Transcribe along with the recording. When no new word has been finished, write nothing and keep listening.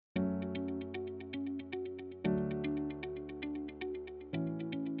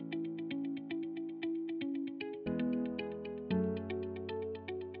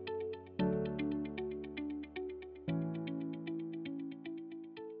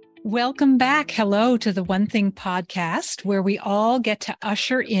Welcome back. Hello to the One Thing podcast, where we all get to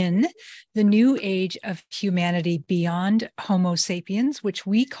usher in the new age of humanity beyond Homo sapiens, which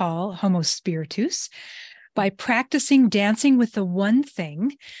we call Homo spiritus, by practicing dancing with the one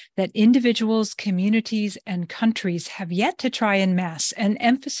thing that individuals, communities, and countries have yet to try en masse, an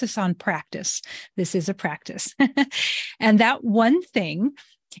emphasis on practice. This is a practice. And that one thing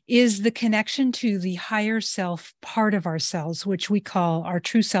is the connection to the higher self part of ourselves, which we call our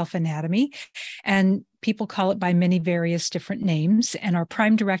true self anatomy. And people call it by many various different names. And our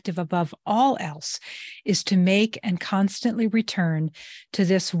prime directive above all else is to make and constantly return to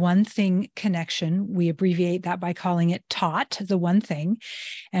this one thing connection. We abbreviate that by calling it TOT, the one thing.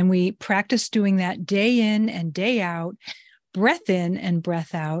 And we practice doing that day in and day out, breath in and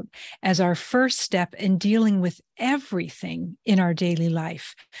breath out, as our first step in dealing with everything in our daily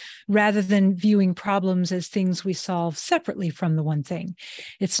life, rather than viewing problems as things we solve separately from the one thing.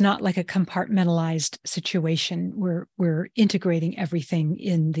 It's not like a compartmentalized situation where we're integrating everything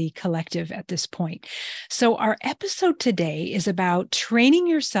in the collective at this point. So our episode today is about training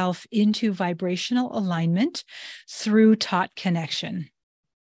yourself into vibrational alignment through TOT connection.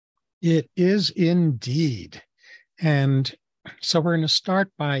 It is indeed. And so we're going to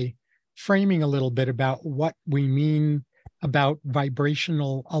start by framing a little bit about what we mean about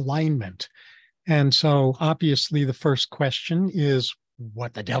vibrational alignment. And so obviously the first question is,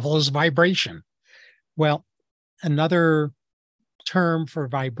 what the devil is vibration? Well, another term for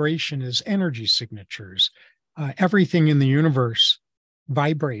vibration is energy signatures. Everything in the universe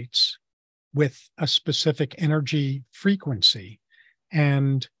vibrates with a specific energy frequency.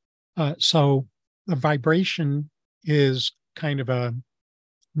 And so the vibration is kind of a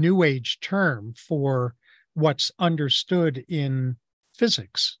new age term for what's understood in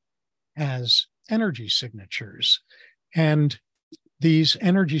physics as energy signatures. And these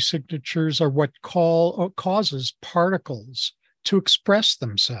energy signatures are what causes particles to express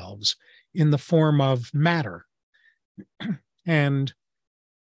themselves in the form of matter. And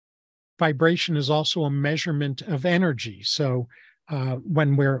vibration is also a measurement of energy. So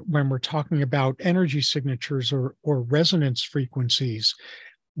when we're talking about energy signatures or resonance frequencies,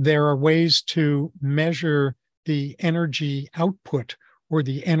 there are ways to measure the energy output or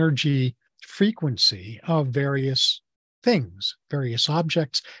the energy frequency of various things, various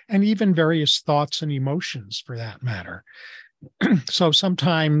objects, and even various thoughts and emotions for that matter. So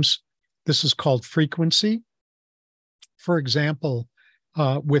sometimes this is called frequency. For example,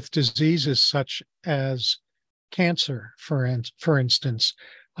 with diseases such as cancer, for instance,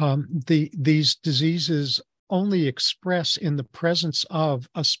 these diseases only express in the presence of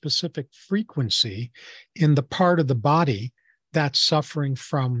a specific frequency in the part of the body that's suffering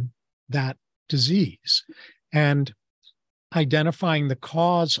from that disease. And identifying the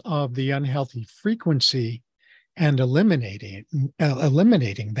cause of the unhealthy frequency and eliminating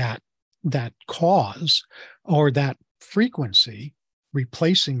that cause or that frequency,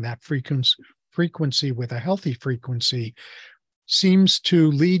 replacing that frequency with a healthy frequency, seems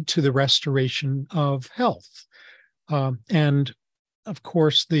to lead to the restoration of health. And of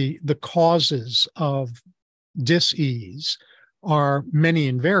course, the causes of dis-ease are many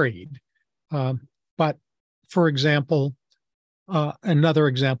and varied. But for example, another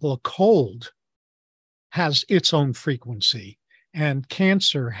example, a cold has its own frequency, and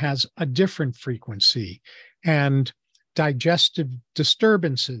cancer has a different frequency, and digestive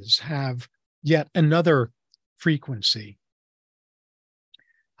disturbances have yet another frequency.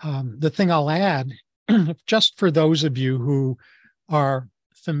 The thing I'll add, just for those of you who are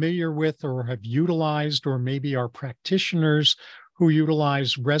familiar with or have utilized, or maybe are practitioners who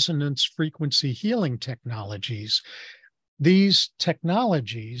utilize resonance frequency healing technologies, these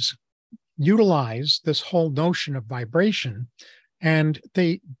technologies utilize this whole notion of vibration, and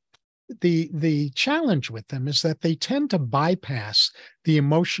the challenge with them is that they tend to bypass the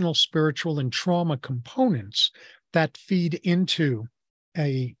emotional, spiritual, and trauma components that feed into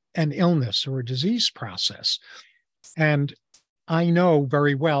an illness or a disease process. And I know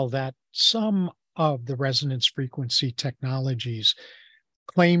very well that some of the resonance frequency technologies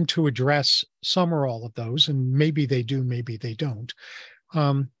claim to address some or all of those, and maybe they do, maybe they don't.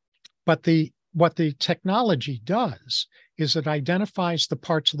 But what the technology does is it identifies the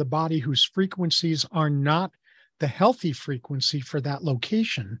parts of the body whose frequencies are not the healthy frequency for that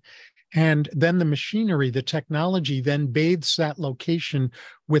location. And then the machinery, the technology, then bathes that location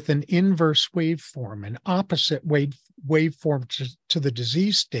with an inverse waveform, an opposite waveform to the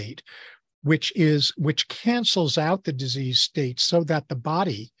disease state, which cancels out the disease state so that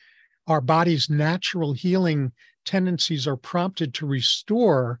our body's natural healing tendencies are prompted to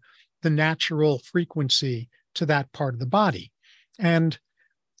restore the natural frequency to that part of the body. And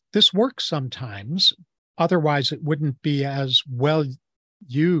this works sometimes. Otherwise, it wouldn't be as well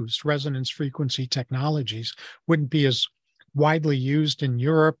used. Resonance frequency technologies wouldn't be as widely used in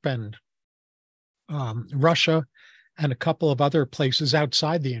Europe and Russia and a couple of other places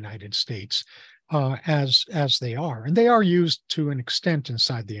outside the United States as they are. And they are used to an extent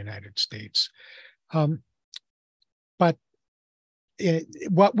inside the United States. But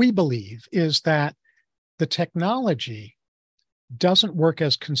what we believe is that the technology doesn't work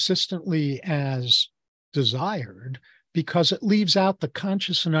as consistently as desired because it leaves out the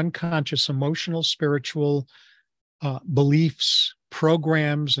conscious and unconscious emotional, spiritual beliefs,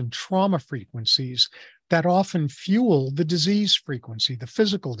 programs, and trauma frequencies that often fuel the disease frequency, the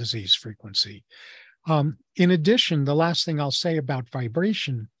physical disease frequency. In addition, the last thing I'll say about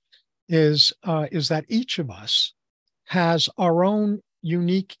vibration is that each of us has our own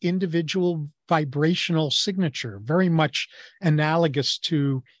unique individual vibrational signature, very much analogous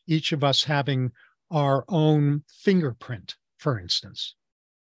to each of us having our own fingerprint, for instance.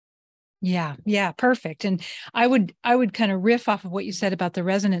 Yeah, perfect. And I would kind of riff off of what you said about the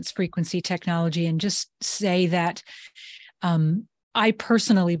resonance frequency technology and just say that I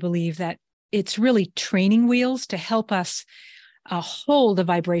personally believe that it's really training wheels to help us hold the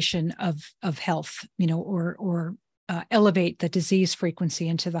vibration of health, or elevate the disease frequency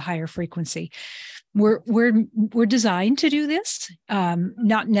into the higher frequency. We're designed to do this,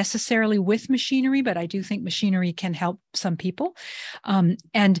 not necessarily with machinery, but I do think machinery can help some people.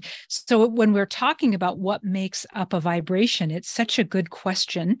 And so when we're talking about what makes up a vibration, it's such a good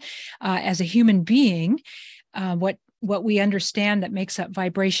question. As a human being, what we understand that makes up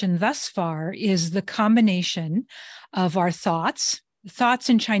vibration thus far is the combination of our thoughts. Thoughts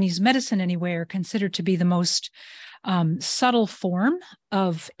in Chinese medicine, anyway, are considered to be the most subtle form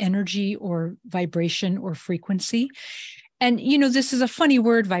of energy or vibration or frequency. And, this is a funny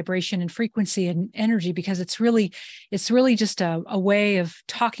word, vibration and frequency and energy, because it's really just a way of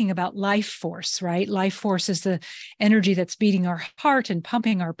talking about life force, right? Life force is the energy that's beating our heart and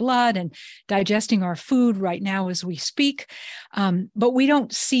pumping our blood and digesting our food right now as we speak. But we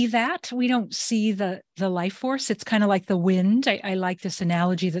don't see that. We don't see the life force. It's kind of like the wind. I like this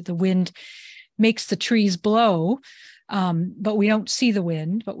analogy that the wind makes the trees blow, but we don't see the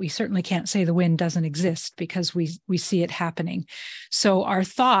wind, but we certainly can't say the wind doesn't exist because we see it happening. So our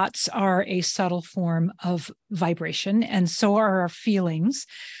thoughts are a subtle form of vibration, and so are our feelings.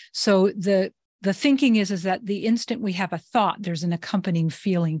 So the thinking is that the instant we have a thought, there's an accompanying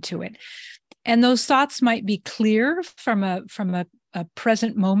feeling to it. And those thoughts might be clear from a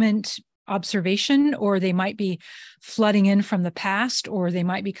present moment observation, or they might be flooding in from the past, or they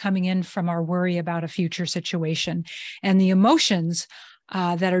might be coming in from our worry about a future situation. And the emotions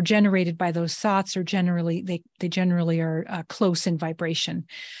that are generated by those thoughts are generally, they generally are close in vibration.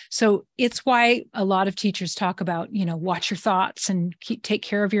 So it's why a lot of teachers talk about, watch your thoughts and take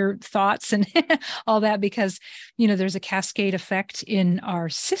care of your thoughts and all that, because, there's a cascade effect in our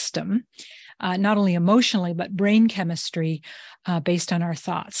system, not only emotionally, but brain chemistry based on our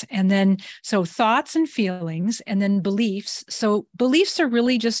thoughts. And then, so thoughts and feelings, and then beliefs. So beliefs are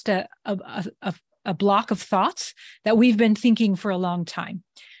really just a block of thoughts that we've been thinking for a long time.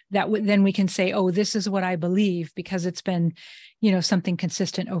 Then we can say, oh, this is what I believe, because it's been, something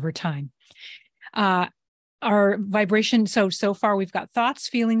consistent over time. Our vibration. So far we've got thoughts,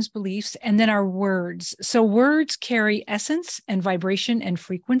 feelings, beliefs, and then our words. So words carry essence and vibration and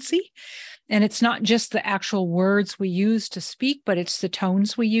frequency. And it's not just the actual words we use to speak, but it's the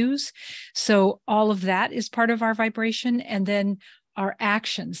tones we use. So all of that is part of our vibration. And then our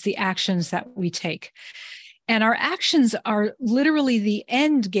actions, the actions that we take. And our actions are literally the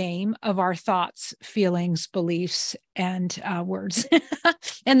end game of our thoughts, feelings, beliefs, and words.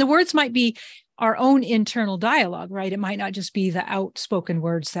 And the words might be our own internal dialogue, right? It might not just be the outspoken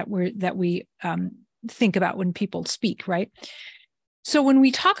words that we think about when people speak, right? So when we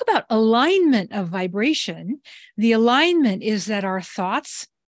talk about alignment of vibration, the alignment is that our thoughts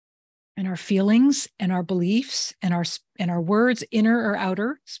and our feelings and our beliefs and our words, inner or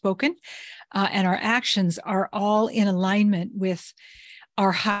outer spoken, and our actions are all in alignment with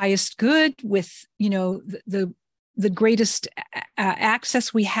our highest good, with the greatest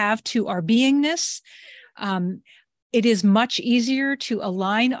access we have to our beingness. It is much easier to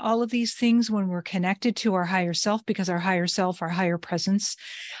align all of these things when we're connected to our higher self, because our higher self, our higher presence,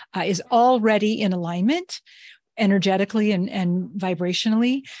 is already in alignment energetically and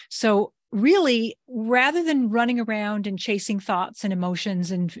vibrationally. So really, rather than running around and chasing thoughts and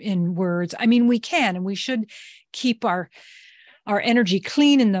emotions and in words, I mean, we can and we should keep our energy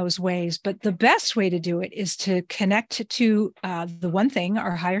clean in those ways. But the best way to do it is to connect to the one thing,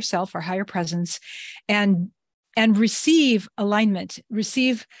 our higher self, our higher presence, and receive alignment,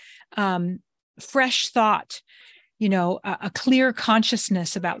 receive fresh thought, a clear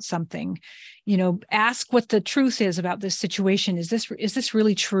consciousness about something. Ask what the truth is about this situation. Is this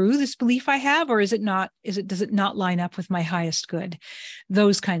really true, this belief I have, or is it not? Does it not line up with my highest good?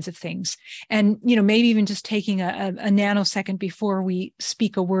 Those kinds of things. And, maybe even just taking a nanosecond before we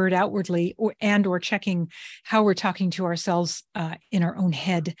speak a word outwardly, or checking how we're talking to ourselves in our own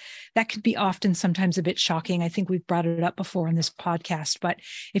head. That could be often sometimes a bit shocking. I think we've brought it up before in this podcast, but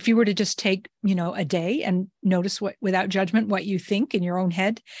if you were to just take, a day and notice without judgment, what you think in your own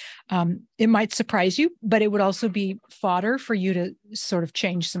head, it might surprise you, but it would also be fodder for you to sort of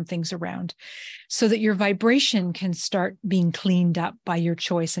change some things around so that your vibration can start being cleaned up by your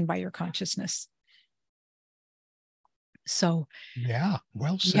choice and by your consciousness. So, yeah,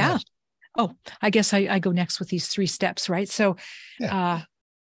 well said. Yeah. Oh, I guess I go next with these 3 steps, right? So, yeah.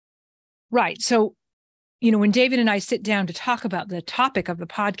 Right. So, when David and I sit down to talk about the topic of the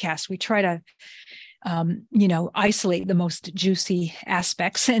podcast, we try to isolate the most juicy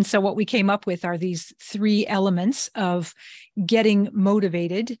aspects. And so what we came up with are these 3 elements of getting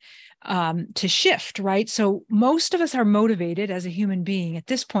motivated to shift, right? So most of us are motivated as a human being at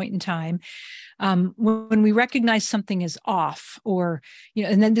this point in time when we recognize something is off, or,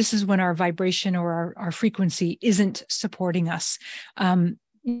 and then this is when our vibration or our frequency isn't supporting us.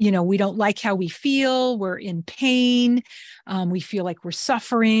 We don't like how we feel. We're in pain. We feel like we're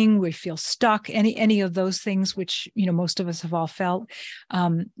suffering. We feel stuck. Any of those things, which, most of us have all felt.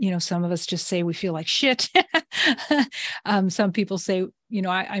 Some of us just say we feel like shit. Some people say,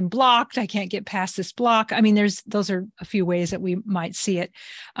 I'm blocked. I can't get past this block. I mean, those are a few ways that we might see it.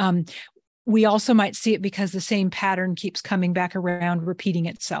 We also might see it because the same pattern keeps coming back around, repeating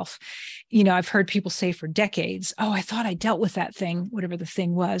itself. I've heard people say for decades, oh, I thought I dealt with that thing, whatever the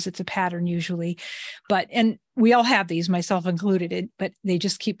thing was. It's a pattern usually. And we all have these, myself included, but they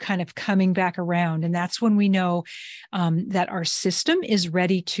just keep kind of coming back around. And that's when we know that our system is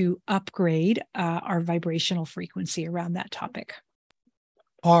ready to upgrade our vibrational frequency around that topic.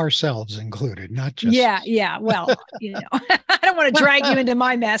 Ourselves included, not just. Yeah. Well, I don't want to drag you into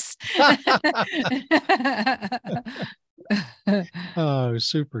my mess. Oh,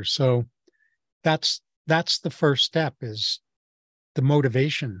 super. So that's the first step, is the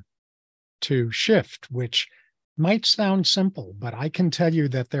motivation to shift, which might sound simple, but I can tell you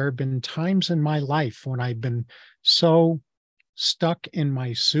that there have been times in my life when I've been so stuck in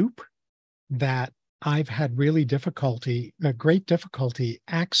my soup that I've had great difficulty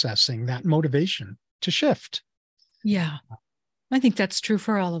accessing that motivation to shift. Yeah, I think that's true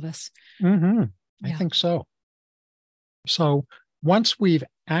for all of us. Mm-hmm. Yeah. I think so. So once we've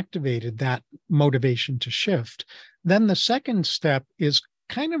activated that motivation to shift, then the second step is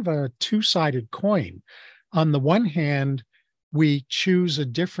kind of a 2-sided coin. On the one hand, we choose a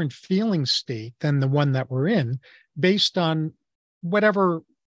different feeling state than the one that we're in based on whatever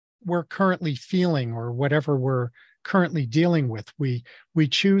we're currently feeling or whatever we're currently dealing with. We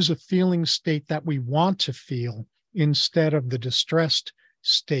choose a feeling state that we want to feel instead of the distressed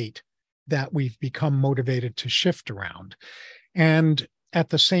state that we've become motivated to shift around. And at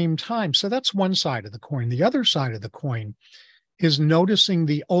the same time, so that's one side of the coin. The other side of the coin is noticing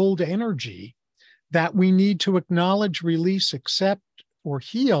the old energy that we need to acknowledge, release, accept, or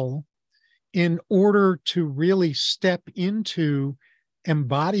heal in order to really step into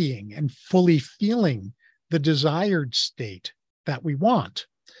embodying and fully feeling the desired state that we want.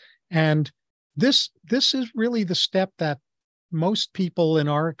 And this is really the step that most people in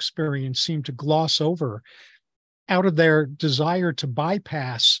our experience seem to gloss over out of their desire to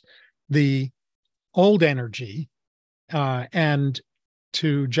bypass the old energy and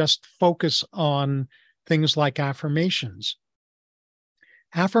to just focus on things like affirmations.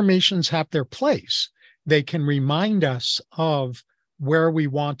 Affirmations have their place. They can remind us of where we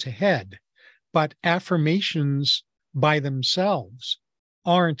want to head, but affirmations by themselves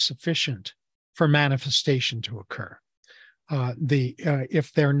aren't sufficient for manifestation to occur.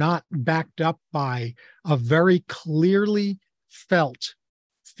 If they're not backed up by a very clearly felt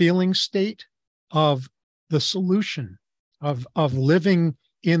feeling state of the solution, of living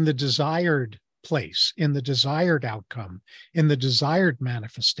in the desired place, in the desired outcome, in the desired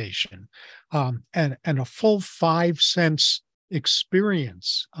manifestation, and a full 5 sense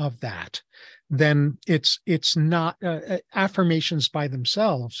experience of that, then it's not affirmations by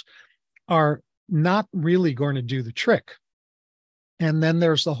themselves are not really going to do the trick. And then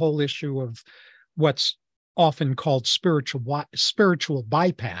there's the whole issue of what's often called spiritual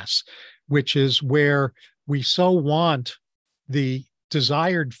bypass, which is where we so want the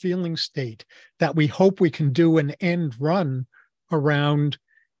desired feeling state that we hope we can do an end run around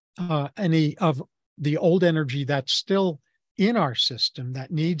any of the old energy that's still in our system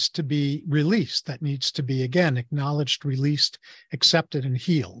that needs to be released, that needs to be, again, acknowledged, released, accepted, and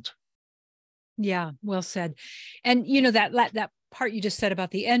healed. Yeah, well said. And that part you just said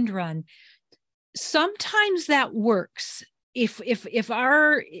about the end run, sometimes that works if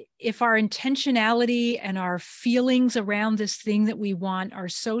our intentionality and our feelings around this thing that we want are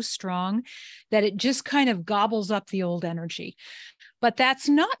so strong that it just kind of gobbles up the old energy. But that's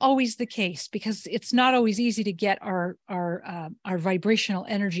not always the case, because it's not always easy to get our vibrational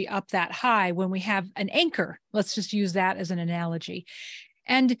energy up that high when we have an anchor. Let's just use that as an analogy.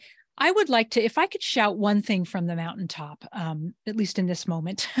 And I would like to, if I could shout one thing from the mountaintop, at least in this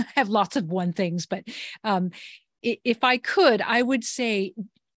moment, I have lots of one things, but if I could, I would say,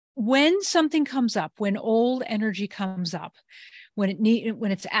 when something comes up, when old energy comes up, when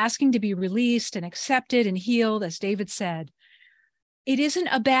it's asking to be released and accepted and healed, as David said, it isn't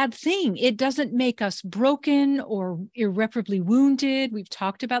a bad thing. It doesn't make us broken or irreparably wounded. We've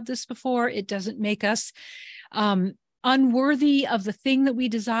talked about this before. It doesn't make us unworthy of the thing that we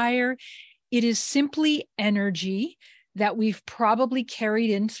desire. It is simply energy that we've probably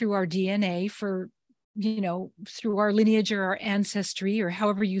carried in through our DNA for, through our lineage or our ancestry, or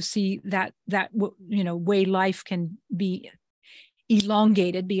however you see that way life can be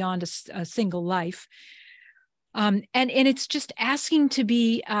elongated beyond a single life. And it's just asking to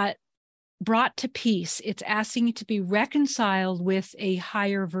be brought to peace. It's asking to be reconciled with a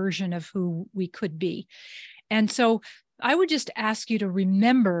higher version of who we could be. And so I would just ask you to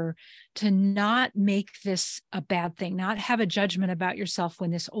remember to not make this a bad thing, not have a judgment about yourself when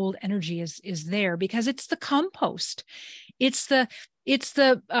this old energy is there, because it's the compost. It's the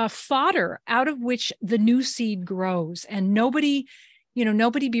fodder out of which the new seed grows. And nobody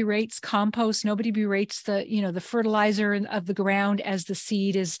berates compost. Nobody berates the fertilizer of the ground as the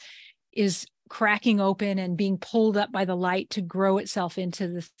seed is cracking open and being pulled up by the light to grow itself into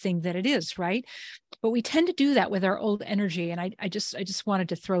the thing that it is, right? But we tend to do that with our old energy. And I just wanted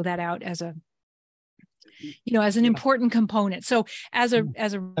to throw that out as an important component. So as a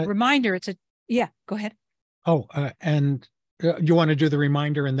reminder, go ahead. And you want to do the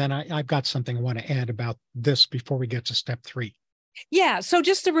reminder, and then I've got something I want to add about this before we get to step 3. Yeah. So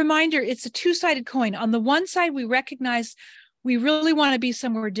just a reminder, it's a two-sided coin. On the one side, we recognize we really want to be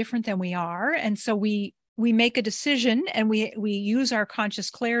somewhere different than we are. And so we make a decision, and we use our conscious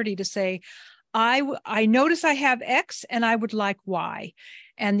clarity to say, I notice I have X and I would like Y.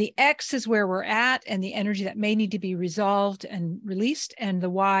 And the X is where we're at and the energy that may need to be resolved and released. And the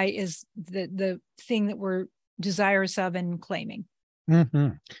Y is the thing that we're desirous of and claiming. Mm-hmm.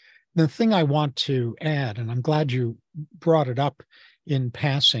 The thing I want to add, and I'm glad you brought it up in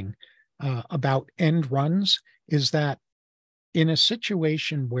passing about end runs, is that in a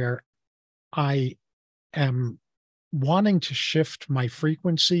situation where I am wanting to shift my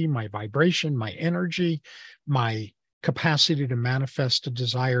frequency, my vibration, my energy, my capacity to manifest a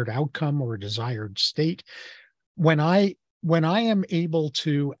desired outcome or a desired state, when I am able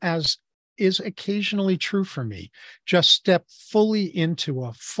to, as is occasionally true for me, just step fully into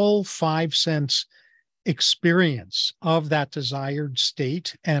a full 5 sense experience of that desired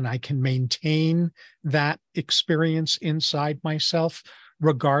state, and I can maintain that experience inside myself,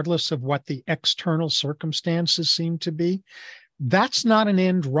 regardless of what the external circumstances seem to be, that's not an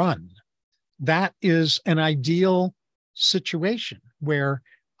end run. That is an ideal situation where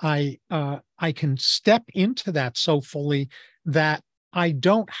I can step into that so fully that I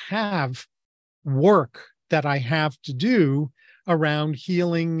don't have work that I have to do around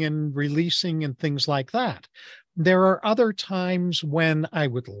healing and releasing and things like that. There are other times when I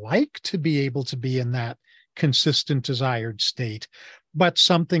would like to be able to be in that consistent desired state, but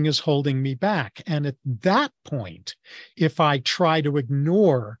something is holding me back. And at that point, if I try to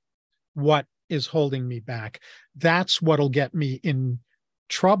ignore what is holding me back, that's what'll get me in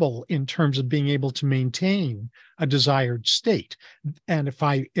trouble in terms of being able to maintain a desired state. And if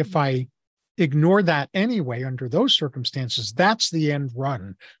I ignore that anyway under those circumstances, that's the end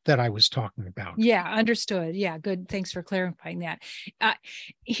run that I was talking about. Yeah, understood. Yeah, good. Thanks for clarifying that.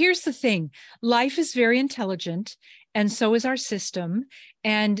 Here's the thing. Life is very intelligent, and so is our system,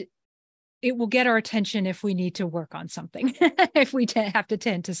 and it will get our attention if we need to work on something, if we have to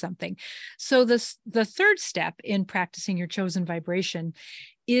tend to something. So the third step in practicing your chosen vibration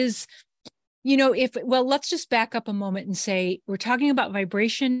is let's just back up a moment and say we're talking about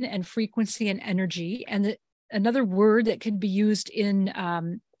vibration and frequency and energy, and another word that could be used in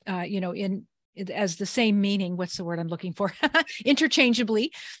as the same meaning. What's the word I'm looking for?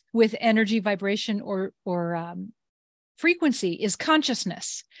 Interchangeably with energy, vibration, or frequency is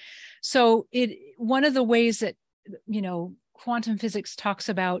consciousness. So one of the ways that quantum physics talks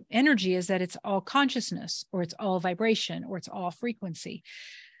about energy is that it's all consciousness, or it's all vibration, or it's all frequency.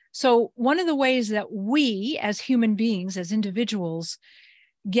 So one of the ways that we as human beings, as individuals,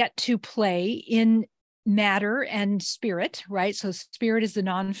 get to play in matter and spirit, right? So spirit is the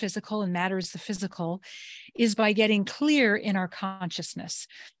non-physical and matter is the physical, is by getting clear in our consciousness.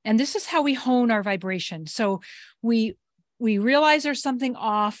 And this is how we hone our vibration. So we realize there's something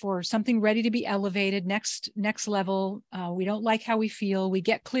off or something ready to be elevated, next level. We don't like how we feel. We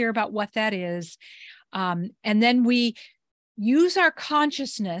get clear about what that is. And then we use our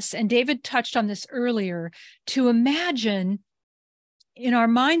consciousness, and David touched on this earlier, to imagine in our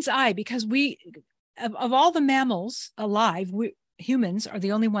mind's eye, because of all the mammals alive, humans are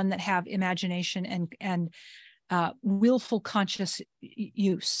the only one that have imagination and willful conscious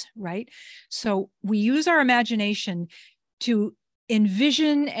use, right? So we use our imagination to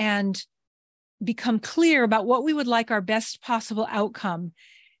envision and become clear about what we would like our best possible outcome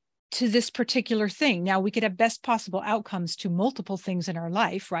to this particular thing. Now, we could have best possible outcomes to multiple things in our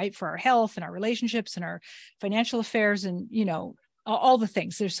life, right? For our health and our relationships and our financial affairs and, all the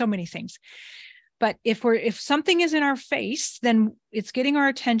things. There's so many things. But if something is in our face, then it's getting our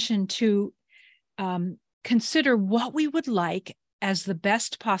attention to consider what we would like as the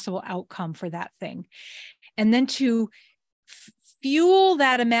best possible outcome for that thing. And then to fuel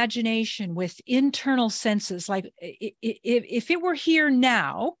that imagination with internal senses. Like if it were here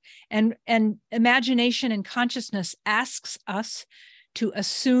now, and imagination and consciousness asks us to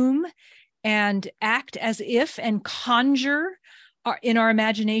assume and act as if, and conjure in our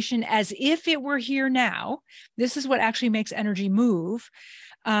imagination as if it were here now. This is what actually makes energy move.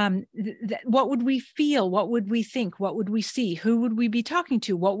 What would we feel? What would we think? What would we see? Who would we be talking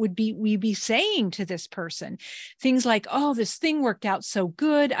to? What would we be saying to this person? Things like, oh, this thing worked out so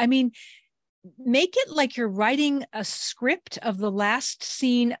good. I mean, make it like you're writing a script of the last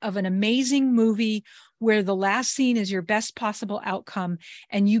scene of an amazing movie where the last scene is your best possible outcome,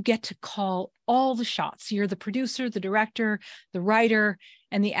 and you get to call all the shots. You're the producer, the director, the writer,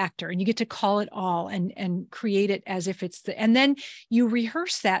 and the actor, and you get to call it all and create it as if it's and then you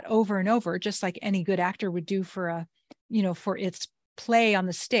rehearse that over and over, just like any good actor would do for for its play on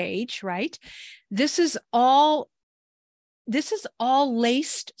the stage, right? This is all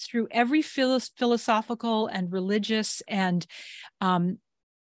laced through every philosophical and religious and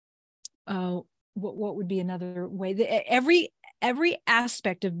what would be another way? Every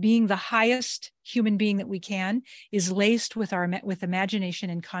aspect of being the highest human being that we can is laced with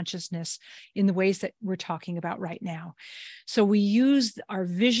imagination and consciousness in the ways that we're talking about right now. So we use our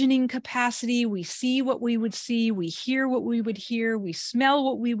visioning capacity. We see what we would see. We hear what we would hear. We smell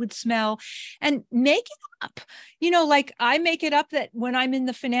what we would smell, and make it up. Like I make it up that when I'm in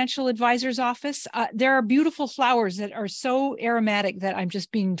the financial advisor's office, there are beautiful flowers that are so aromatic that I'm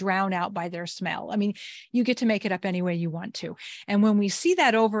just being drowned out by their smell. I mean, you get to make it up any way you want to. And when we see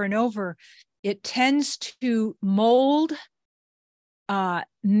that over and over, it tends to mold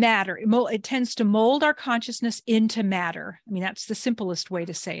matter. It tends to mold our consciousness into matter. I mean, that's the simplest way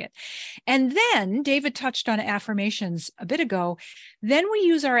to say it. And then David touched on affirmations a bit ago. Then we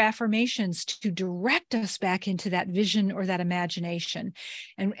use our affirmations to direct us back into that vision or that imagination.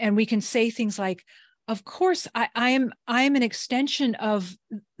 And we can say things like, of course, I am an extension of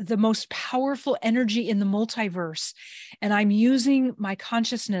the most powerful energy in the multiverse. And I'm using my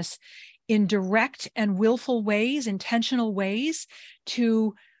consciousness in direct and willful ways, intentional ways,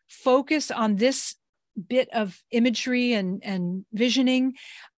 to focus on this bit of imagery and visioning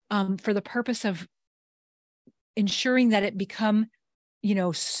for the purpose of ensuring that it become,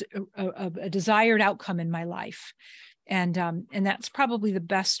 a desired outcome in my life. And that's probably the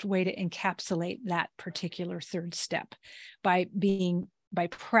best way to encapsulate that particular third step, by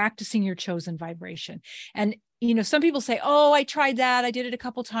practicing your chosen vibration. And some people say, oh, I tried that. I did it a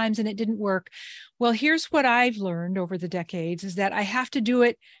couple times and it didn't work. Well, here's what I've learned over the decades is that I have to do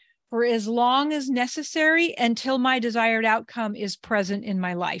it for as long as necessary until my desired outcome is present in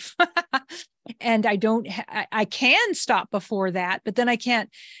my life. And I can stop before that, but then I can't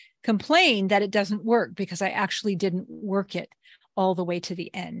complain that it doesn't work because I actually didn't work it all the way to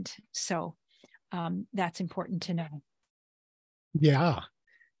the end. So that's important to know. Yeah.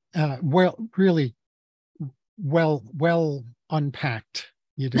 Really well unpacked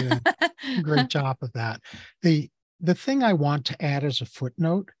You did a great job of that. The the thing I want to add as a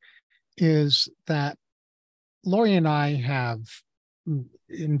footnote is that Lori and I have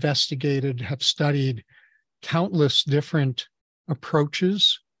investigated, have studied countless different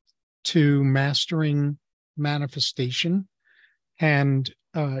approaches to mastering manifestation. And,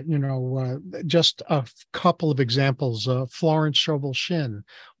 just a couple of examples, Florence Scovel Shinn,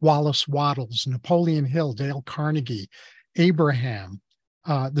 Wallace Wattles, Napoleon Hill, Dale Carnegie, Abraham,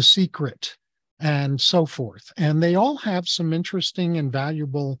 The Secret, and so forth. And they all have some interesting and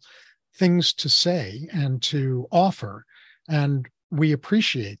valuable things to say and to offer, and we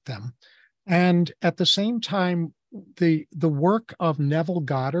appreciate them. And at the same time, the work of Neville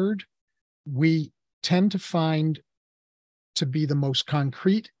Goddard, we tend to find to be the most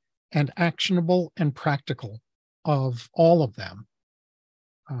concrete and actionable and practical of all of them.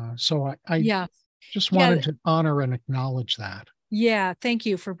 So I Yeah. just Yeah. wanted to honor and acknowledge that. Yeah. Thank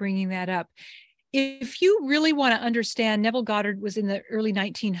you for bringing that up. If you really want to understand, Neville Goddard was in the early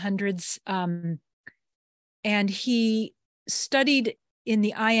 1900s, and he studied in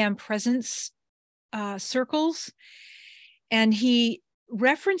the I Am Presence circles, and he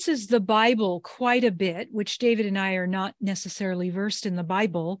references the Bible quite a bit, which David and I are not necessarily versed in the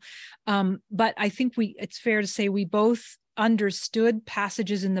Bible, but I think it's fair to say we both understood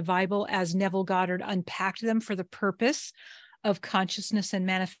passages in the Bible as Neville Goddard unpacked them for the purpose of consciousness and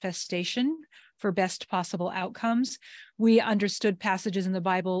manifestation for best possible outcomes. We understood passages in the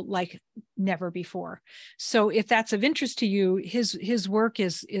Bible like never before. So if that's of interest to you, his work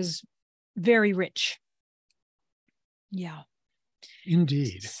is very rich. Yeah.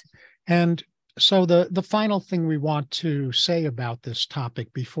 Indeed. And so the final thing we want to say about this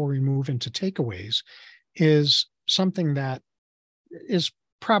topic before we move into takeaways is something that is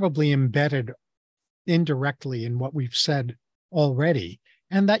probably embedded indirectly in what we've said already,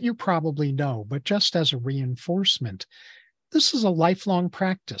 and that you probably know, but just as a reinforcement, this is a lifelong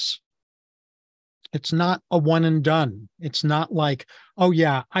practice. It's not a one and done. It's not like, oh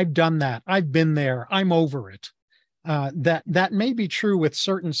yeah, I've done that. I've been there. I'm over it. That may be true with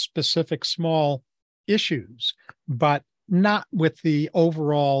certain specific small issues, but not with the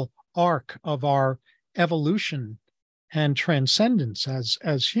overall arc of our evolution and transcendence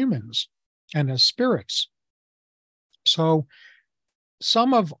as humans and as spirits. So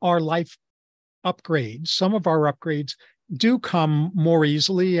some of our life upgrades, some of our upgrades do come more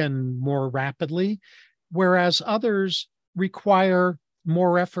easily and more rapidly, whereas others require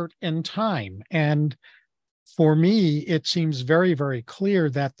more effort and time. And for me, it seems very, very clear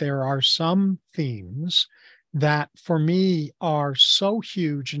that there are some themes that for me are so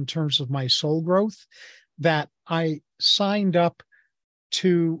huge in terms of my soul growth that I signed up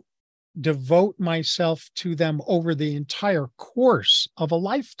to devote myself to them over the entire course of a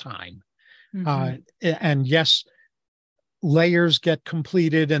lifetime. Mm-hmm. And yes, layers get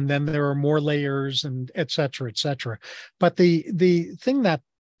completed, and then there are more layers, and et cetera, et cetera. But the thing that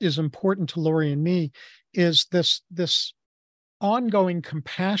is important to Lori and me is this ongoing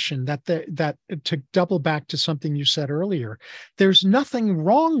compassion that to double back to something you said earlier, there's nothing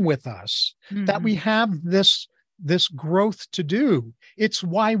wrong with us, mm-hmm. that we have this growth to do. It's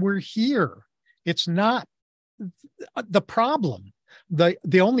why we're here. It's not the problem.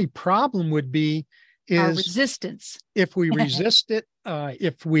 The only problem would be our resistance. If we resist it,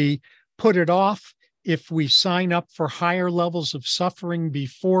 if we put it off, if we sign up for higher levels of suffering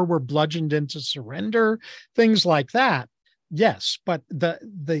before we're bludgeoned into surrender, things like that. Yes, but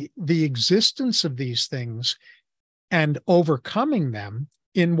the existence of these things and overcoming them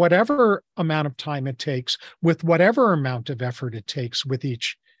in whatever amount of time it takes, with whatever amount of effort it takes, with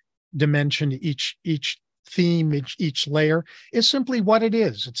each dimension, each theme, each layer, is simply what it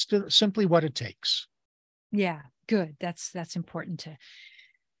is. It's simply what it takes. Yeah, good. That's important to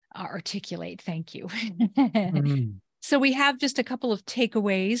articulate. Thank you. So we have just a couple of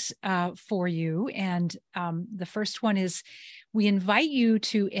takeaways for you. And the first one is we invite you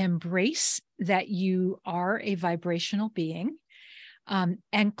to embrace that you are a vibrational being,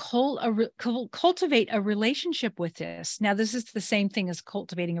 and cultivate a relationship with this. Now, this is the same thing as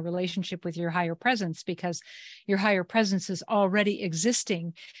cultivating a relationship with your higher presence, because your higher presence is already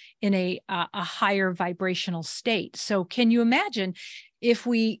existing in a higher vibrational state. So can you imagine if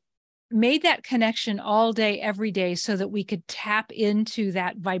we made that connection all day, every day, so that we could tap into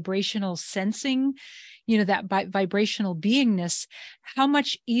that vibrational sensing, that vibrational beingness, how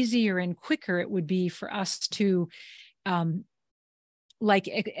much easier and quicker it would be for us to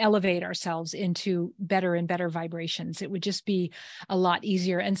elevate ourselves into better and better vibrations. It would just be a lot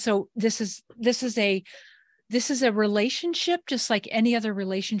easier. And so this is this is a relationship just like any other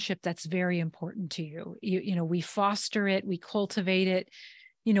relationship that's very important to you. We foster it, we cultivate it,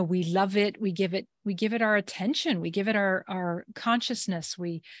 we love it, we give it our attention, we give it our consciousness,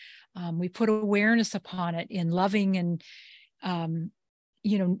 we put awareness upon it in loving and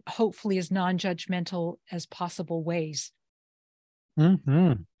hopefully as non-judgmental as possible ways.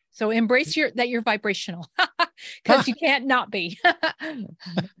 Mm-hmm. So embrace that you're vibrational, because you can't not be.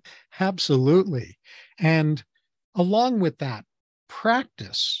 Absolutely. And along with that,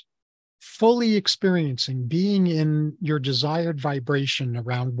 practice fully experiencing being in your desired vibration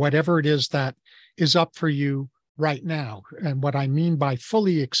around whatever it is that is up for you right now. And what I mean by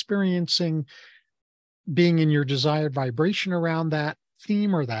fully experiencing being in your desired vibration around that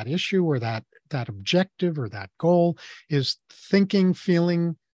theme or that issue or that objective or that goal is thinking,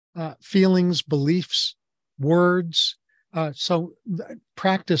 feeling, feelings, beliefs, words. So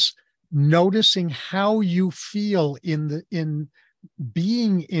practice noticing how you feel in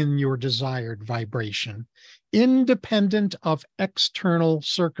being in your desired vibration, independent of external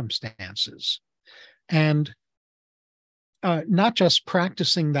circumstances. And not just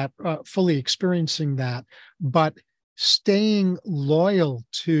practicing that, fully experiencing that, but staying loyal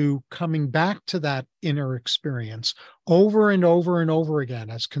to coming back to that inner experience over and over and over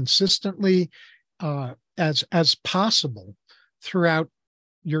again, as consistently as possible throughout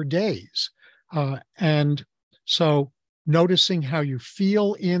your days. And so noticing how you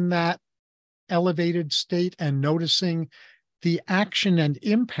feel in that elevated state and noticing the action and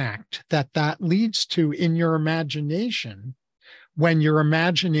impact that leads to in your imagination when you're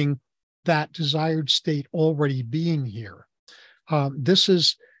imagining that desired state already being here.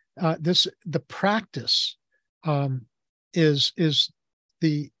 The practice is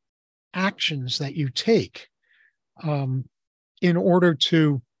the actions that you take in order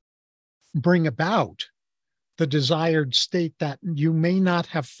to bring about the desired state that you may not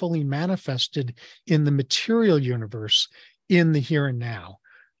have fully manifested in the material universe in the here and now.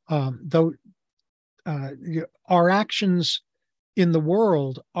 Though our actions in the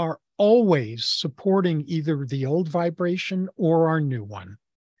world are always supporting either the old vibration or our new one.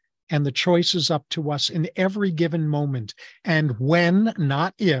 And the choice is up to us in every given moment. And when,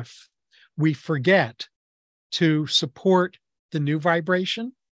 not if, we forget to support the new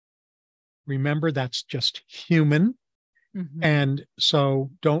vibration, remember that's just human. Mm-hmm. And so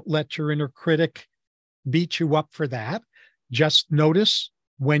don't let your inner critic beat you up for that. Just notice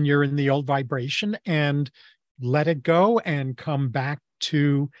when you're in the old vibration and let it go and come back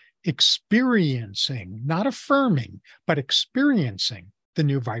to experiencing, not affirming, but experiencing the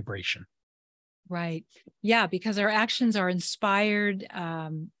new vibration. Right. Yeah, because our actions are inspired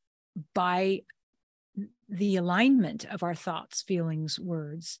by the alignment of our thoughts, feelings,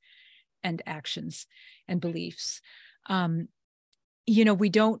 words, and actions and beliefs.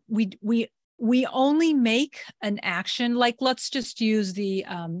 We only make an action, like let's just use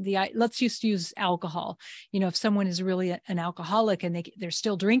use alcohol. If someone is really an alcoholic and they're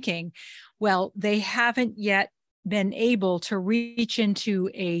still drinking, well, they haven't yet been able to reach into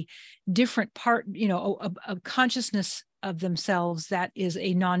a different part, a consciousness of themselves that is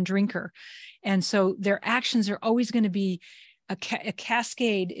a non-drinker. And so their actions are always going to be a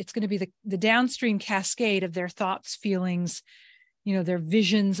cascade. It's going to be the downstream cascade of their thoughts, feelings, their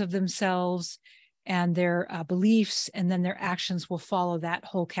visions of themselves and their beliefs, and then their actions will follow that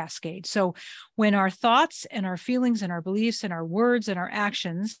whole cascade. So when our thoughts and our feelings and our beliefs and our words and our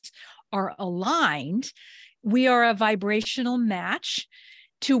actions are aligned, we are a vibrational match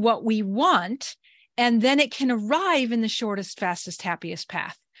to what we want, and then it can arrive in the shortest, fastest, happiest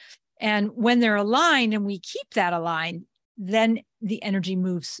path. And when they're aligned and we keep that aligned, then the energy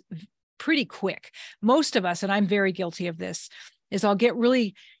moves pretty quick. Most of us, and I'm very guilty of this, is I'll get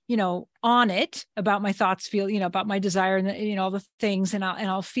really, on it about my thoughts, about my desire and, all the things, and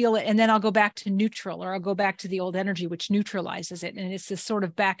I'll feel it. And then I'll go back to neutral, or I'll go back to the old energy, which neutralizes it. And it's this sort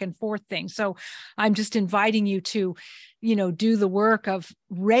of back and forth thing. So I'm just inviting you to, do the work of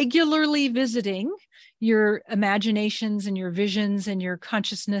regularly visiting your imaginations and your visions and your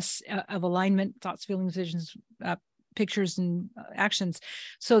consciousness of alignment, thoughts, feelings, visions, pictures and actions,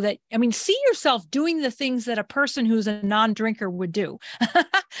 so that, see yourself doing the things that a person who's a non-drinker would do,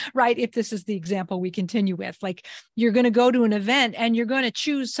 right? If this is the example we continue with, like you're going to go to an event and you're going to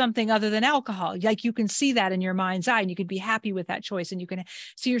choose something other than alcohol. Like you can see that in your mind's eye and you can be happy with that choice, and you can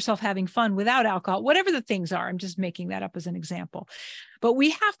see yourself having fun without alcohol, whatever the things are. I'm just making that up as an example. But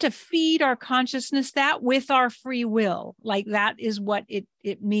we have to feed our consciousness that with our free will. Like that is what it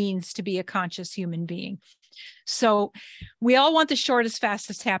means to be a conscious human being. So we all want the shortest,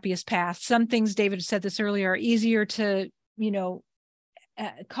 fastest, happiest path. Some things, David said this earlier, are easier to,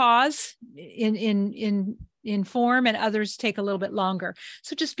 cause in form, and others take a little bit longer.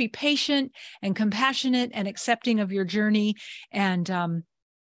 So just be patient and compassionate and accepting of your journey, and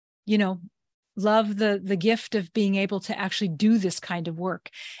love the gift of being able to actually do this kind of work.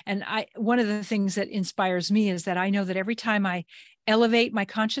 And one of the things that inspires me is that I know that every time I elevate my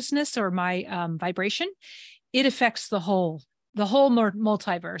consciousness or my vibration, it affects the whole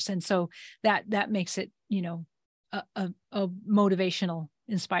multiverse. And so that makes it, a motivational,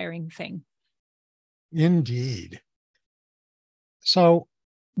 inspiring thing. Indeed. So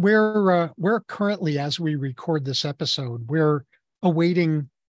we're currently, as we record this episode, we're awaiting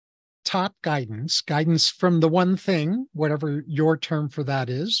TOT guidance from the one thing, whatever your term for that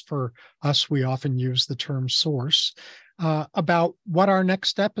is. For us, we often use the term source, about what our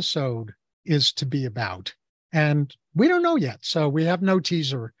next episode is to be about. And we don't know yet, so we have no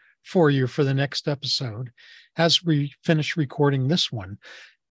teaser for you for the next episode as we finish recording this one.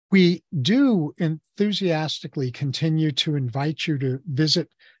 We do enthusiastically continue to invite you to visit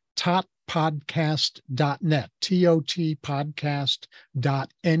totpodcast.net, TOT podcast.net,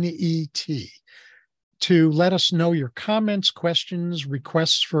 to let us know your comments, questions,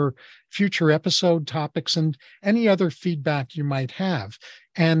 requests for future episode topics, and any other feedback you might have.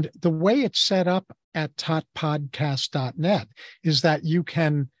 And the way it's set up at totpodcast.net is that you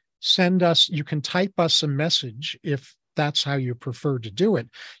can type us a message if that's how you prefer to do it.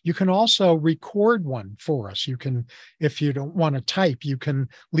 You can also record one for us. You can, if you don't want to type, you can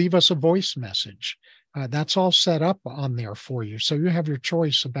leave us a voice message. That's all set up on there for you. So you have your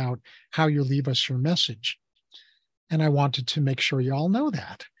choice about how you leave us your message. And I wanted to make sure you all know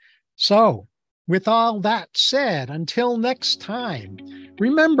that. So with all that said, until next time,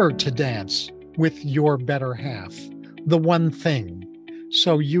 remember to dance with your better half, the one thing,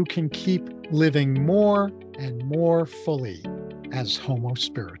 so you can keep living more and more fully as Homo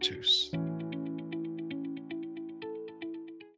Spiritus.